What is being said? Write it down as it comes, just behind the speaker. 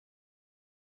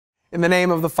In the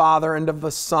name of the Father, and of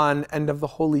the Son, and of the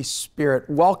Holy Spirit.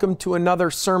 Welcome to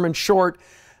another Sermon Short.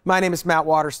 My name is Matt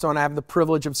Waterstone. I have the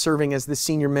privilege of serving as the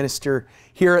senior minister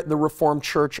here at the Reformed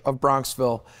Church of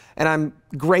Bronxville. And I'm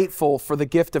grateful for the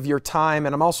gift of your time,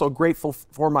 and I'm also grateful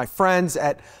for my friends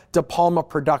at De Palma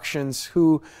Productions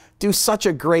who do such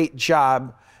a great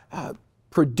job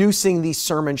producing these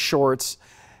sermon shorts.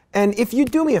 And if you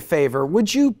do me a favor,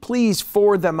 would you please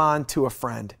forward them on to a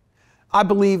friend? I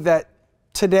believe that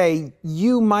today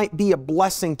you might be a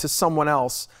blessing to someone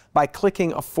else by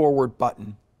clicking a forward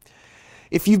button.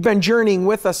 If you've been journeying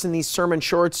with us in these sermon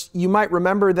shorts, you might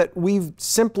remember that we've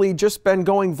simply just been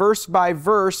going verse by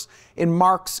verse in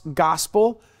Mark's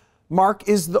gospel. Mark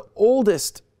is the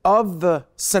oldest of the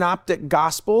synoptic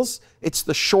gospels. It's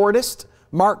the shortest.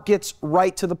 Mark gets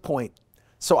right to the point.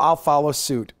 So I'll follow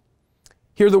suit.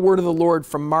 Hear the word of the Lord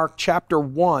from Mark chapter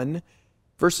 1,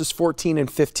 verses 14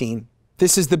 and 15.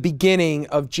 This is the beginning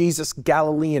of Jesus'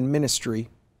 Galilean ministry.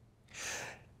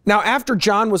 Now, after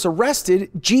John was arrested,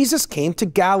 Jesus came to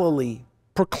Galilee,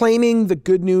 proclaiming the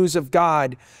good news of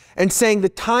God and saying, "The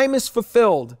time is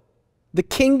fulfilled. The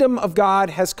kingdom of God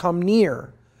has come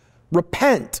near.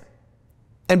 Repent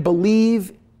and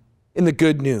believe in the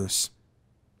good news."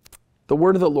 The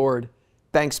word of the Lord.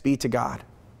 Thanks be to God.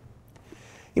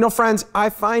 You know, friends, I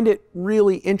find it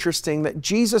really interesting that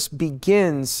Jesus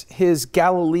begins his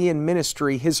Galilean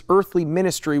ministry, his earthly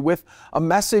ministry, with a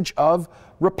message of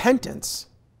repentance.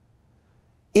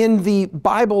 In the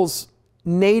Bible's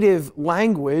native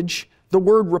language, the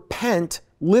word repent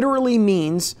literally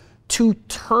means to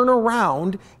turn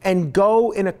around and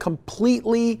go in a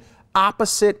completely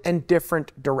opposite and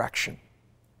different direction.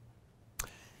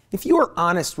 If you are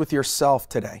honest with yourself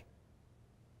today,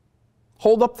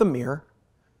 hold up the mirror,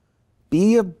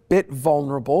 be a bit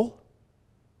vulnerable.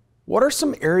 What are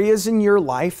some areas in your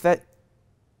life that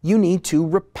you need to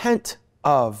repent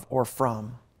of or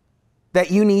from?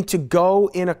 That you need to go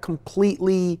in a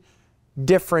completely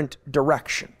different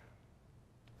direction?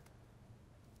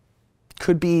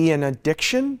 Could be an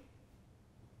addiction,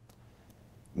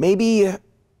 maybe a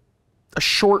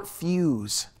short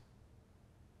fuse,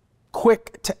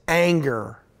 quick to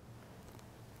anger,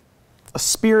 a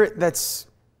spirit that's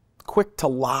quick to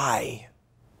lie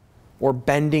or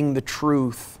bending the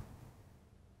truth.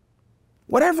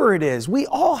 Whatever it is, we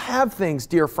all have things,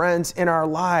 dear friends, in our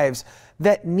lives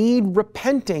that need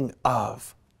repenting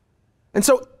of. And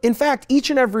so, in fact, each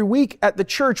and every week at the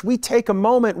church, we take a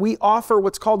moment, we offer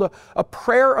what's called a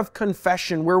prayer of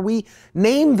confession where we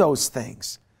name those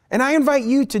things. And I invite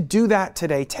you to do that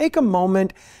today. Take a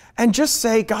moment and just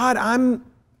say, "God,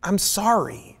 I'm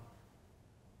sorry.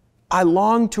 I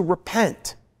long to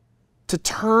repent, to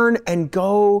turn and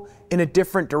go in a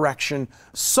different direction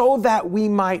so that we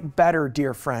might better,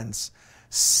 dear friends,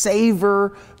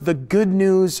 savor the good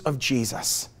news of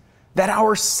Jesus, that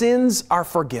our sins are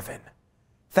forgiven."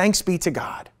 Thanks be to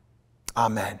God.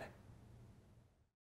 Amen.